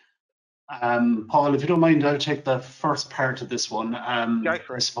 Paul, if you don't mind, I'll take the first part of this one. Go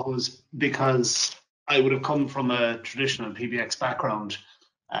for it. I suppose because I would have come from a traditional PBX background,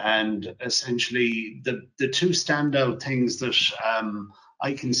 and essentially the two standout things that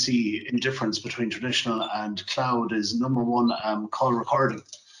I can see in difference between traditional and cloud is number one, call recording.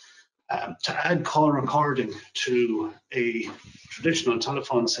 To add call recording to a traditional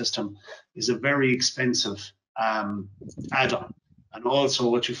telephone system is a very expensive add-on. And also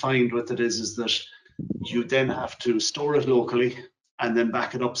what you find with it is that you then have to store it locally and then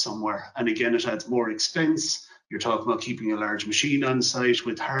back it up somewhere. And again, it adds more expense. You're talking about keeping a large machine on site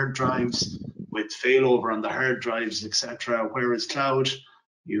with hard drives, with failover on the hard drives, etc. Whereas cloud,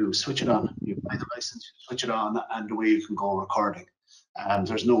 you switch it on, you buy the license, you switch it on, and away you can go recording.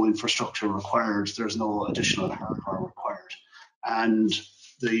 There's no infrastructure required. There's no additional hardware required. And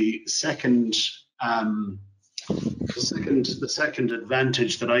the second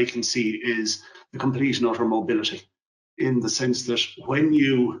advantage that I can see is the complete and utter mobility, in the sense that when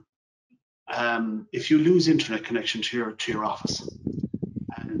you, if you lose internet connection to your office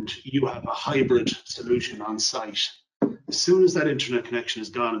and you have a hybrid solution on site, as soon as that internet connection is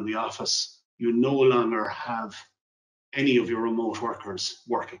gone in the office, you no longer have any of your remote workers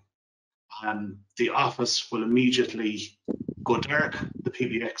working. The office will immediately go dark, the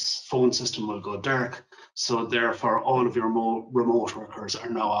PBX phone system will go dark, so therefore all of your remote workers are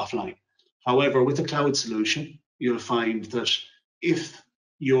now offline. However, with the cloud solution, you'll find that if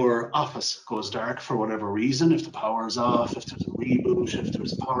your office goes dark for whatever reason, if the power is off, if there's a reboot, if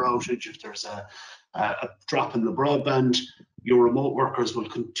there's a power outage, if there's a drop in the broadband, your remote workers will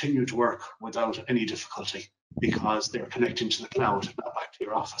continue to work without any difficulty because they're connecting to the cloud, not back to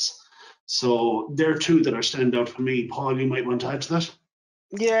your office. So there are two that are stand out for me. Paul, you might want to add to that.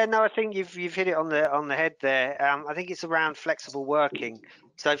 Yeah, no, I think you've hit it on the head there. I think it's around flexible working.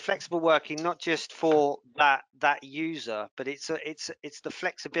 So flexible working, not just for that user, but it's the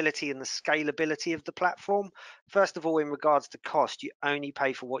flexibility and the scalability of the platform. First of all, in regards to cost, you only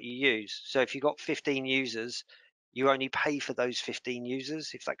pay for what you use. So if you've got 15 users, you only pay for those 15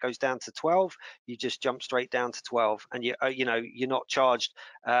 users. If that goes down to 12, you just jump straight down to 12, and you're not charged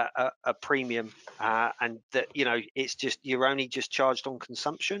a premium, and that it's just you're only just charged on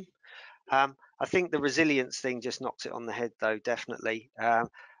consumption. I think the resilience thing just knocks it on the head, though, definitely,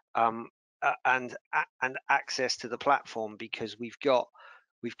 and access to the platform, because we've got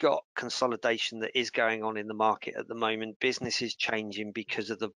consolidation that is going on in the market at the moment. Business is changing because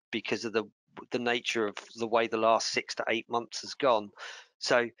of the nature of the way the last 6 to 8 months has gone.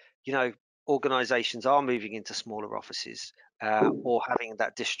 So organizations are moving into smaller offices, or having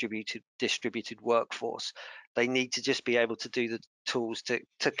that distributed workforce. They need to just be able to do the tools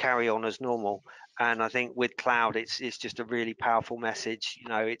to carry on as normal. And I think with cloud, it's just a really powerful message.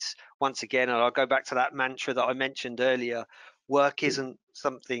 It's, once again, and I'll go back to that mantra that I mentioned earlier, work isn't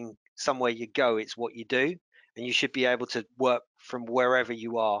somewhere you go, it's what you do, and you should be able to work from wherever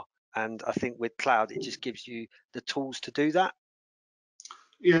you are. And I think with cloud, it just gives you the tools to do that.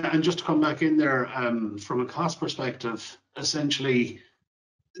 Yeah, and just to come back in there, from a cost perspective, essentially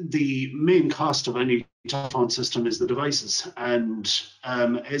the main cost of any telephone system is the devices. And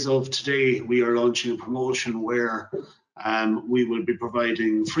as of today, we are launching a promotion where we will be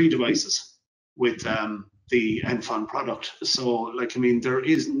providing free devices with the NFON product. So, there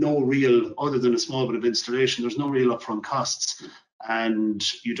is no real, other than a small bit of installation, there's no real upfront costs, and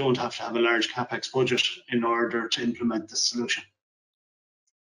you don't have to have a large CapEx budget in order to implement this solution.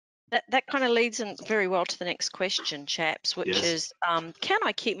 That kind of leads in very well to the next question, chaps, which is, can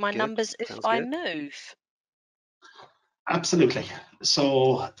I keep my numbers if I move? Absolutely.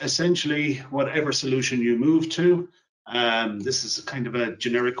 So essentially, whatever solution you move to, this is kind of a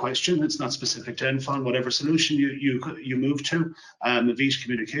generic question. It's not specific to NFON. Whatever solution you move to, Avita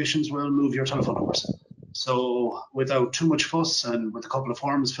Communications will move your telephone numbers. So without too much fuss and with a couple of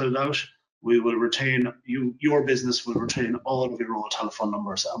forms filled out, we will retain your business will retain all of your old telephone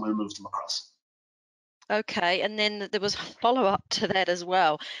numbers, and we'll move them across. Okay, and then there was a follow-up to that as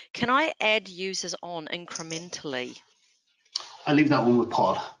well. Can I add users on incrementally? I'll leave that one with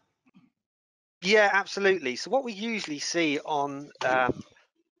Paul. Yeah, absolutely. So what we usually see on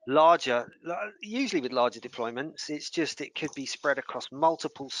usually with larger deployments, it could be spread across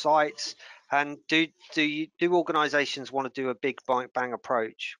multiple sites. And do organizations want to do a big bang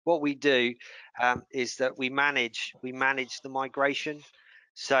approach? What we do is that we manage the migration.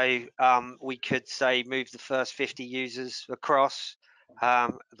 So we could say move the first 50 users across.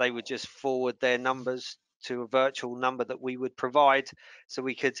 They would just forward their numbers to a virtual number that we would provide. So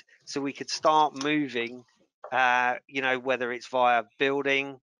we could start moving, you know, whether it's via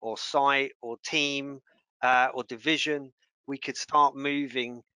building or site or team or division, we could start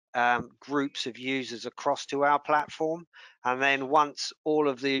moving groups of users across to our platform. And then once all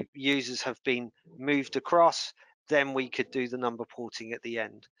of the users have been moved across, then we could do the number porting at the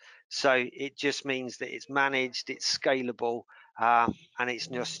end. So it just means that it's managed, it's scalable, and it's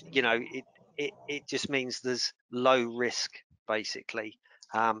just, you know, it just means there's low risk, basically.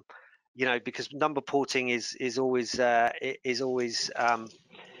 You know, because number porting is always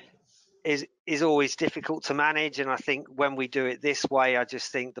difficult to manage, and I think when we do it this way, I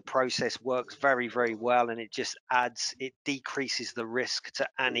just think the process works very, very well, and it decreases the risk to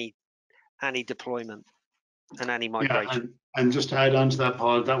any deployment and any migration. Yeah, and just to add on to that,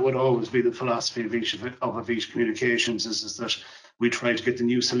 Paul, that would always be the philosophy of Avita Communications is that we try to get the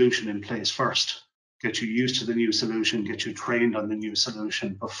new solution in place first, get you used to the new solution, get you trained on the new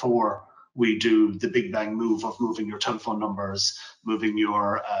solution before we do the big bang move of moving your telephone numbers, moving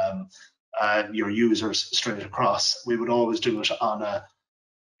your users straight across. We would always do it on a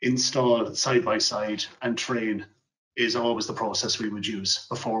install side by side, and train is always the process we would use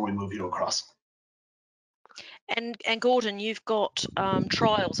before we move you across. And Gordon, you've got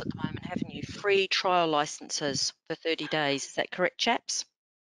trials at the moment, haven't you? Free trial licenses for 30 days. Is that correct, chaps?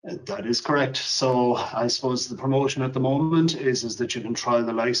 That is correct. So I suppose the promotion at the moment is that you can trial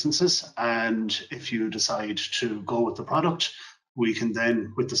the licenses, and if you decide to go with the product, we can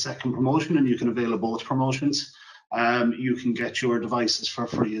then, with the second promotion, and you can avail of both promotions, you can get your devices for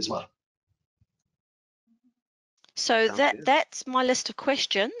free as well. So that's my list of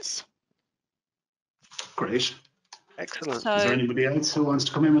questions. Great. Excellent. So, is there anybody else who wants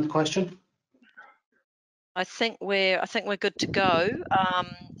to come in with a question? I think we're good to go.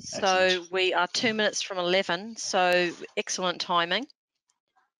 So we are 2 minutes from 11. So excellent timing.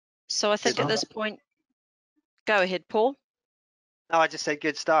 So I think at this point, go ahead, Paul. No, I just said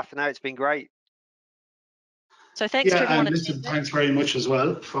good stuff. No, it's been great. So thanks to everyone. And listen, thanks very much as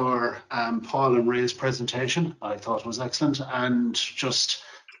well for Paul and Ray's presentation. I thought it was excellent. And just,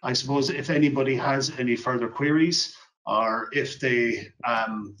 I suppose, if anybody has any further queries, or if they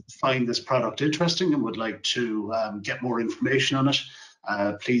find this product interesting and would like to get more information on it,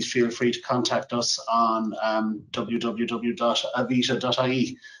 please feel free to contact us on www.avita.ie,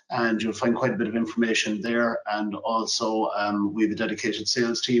 and you'll find quite a bit of information there. And also we have a dedicated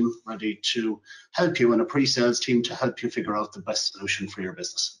sales team ready to help you, and a pre-sales team to help you figure out the best solution for your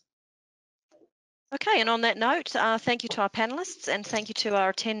business. Okay, and on that note, thank you to our panelists, and thank you to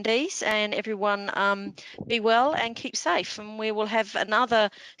our attendees, and everyone be well and keep safe, and we will have another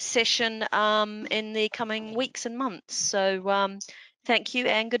session in the coming weeks and months. So thank you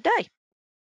and good day.